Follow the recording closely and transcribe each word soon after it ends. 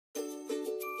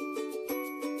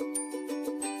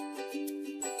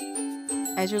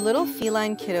As your little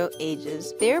feline kiddo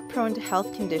ages, they are prone to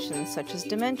health conditions such as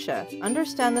dementia.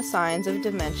 Understand the signs of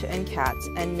dementia in cats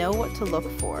and know what to look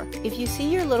for. If you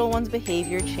see your little one's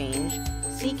behavior change,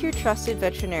 seek your trusted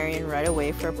veterinarian right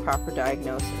away for a proper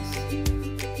diagnosis.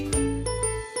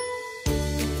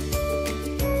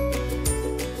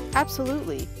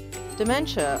 Absolutely.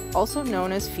 Dementia, also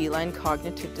known as feline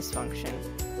cognitive dysfunction,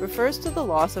 refers to the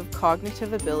loss of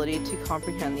cognitive ability to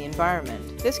comprehend the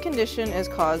environment. This condition is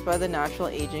caused by the natural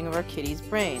aging of our kitty's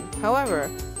brain. However,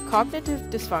 cognitive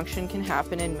dysfunction can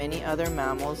happen in many other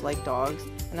mammals like dogs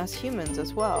and us humans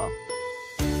as well.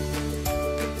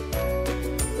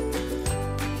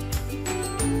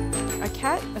 A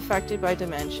cat affected by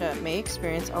dementia may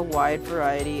experience a wide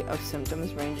variety of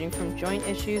symptoms ranging from joint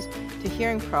issues to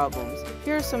hearing problems.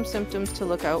 Here are some symptoms to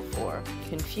look out for: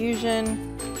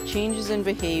 confusion, changes in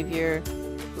behavior,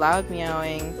 loud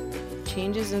meowing,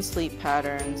 changes in sleep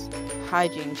patterns,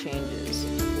 hygiene changes.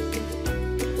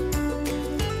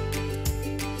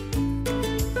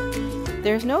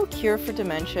 There's no cure for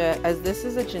dementia as this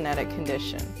is a genetic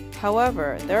condition.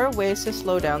 However, there are ways to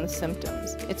slow down the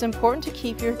symptoms. It's important to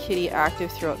keep your kitty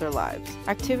active throughout their lives.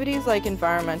 Activities like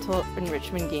environmental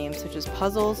enrichment games such as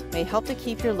puzzles may help to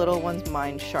keep your little one's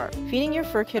mind sharp. Feeding your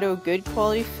fur kiddo good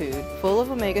quality food, full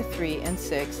of omega-3 and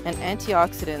 6 and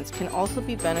antioxidants can also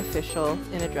be beneficial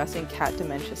in addressing cat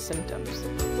dementia symptoms.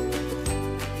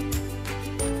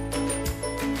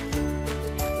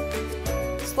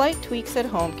 Slight tweaks at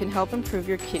home can help improve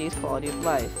your kitty's quality of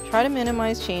life. Try to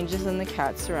minimize changes in the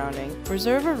cat's surrounding.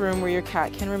 Reserve a room where your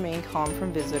cat can remain calm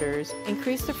from visitors.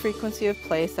 Increase the frequency of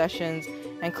play sessions,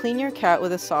 and clean your cat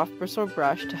with a soft bristle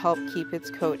brush to help keep its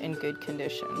coat in good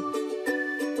condition.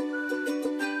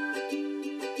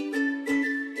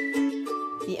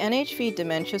 The NHV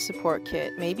Dementia Support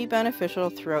Kit may be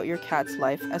beneficial throughout your cat's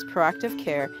life as proactive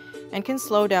care and can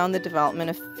slow down the development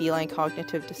of feline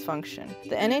cognitive dysfunction.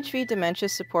 The NHV Dementia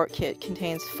Support Kit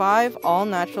contains 5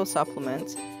 all-natural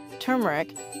supplements: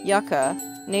 turmeric, yucca,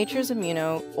 Nature's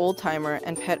Immuno, Old Timer,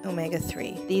 and Pet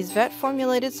Omega-3. These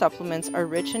vet-formulated supplements are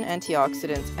rich in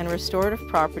antioxidants and restorative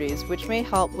properties which may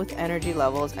help with energy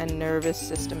levels and nervous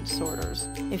system disorders.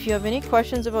 If you have any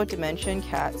questions about dementia in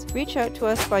cats, reach out to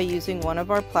us by using one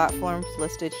of our platforms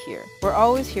listed here. We're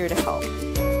always here to help.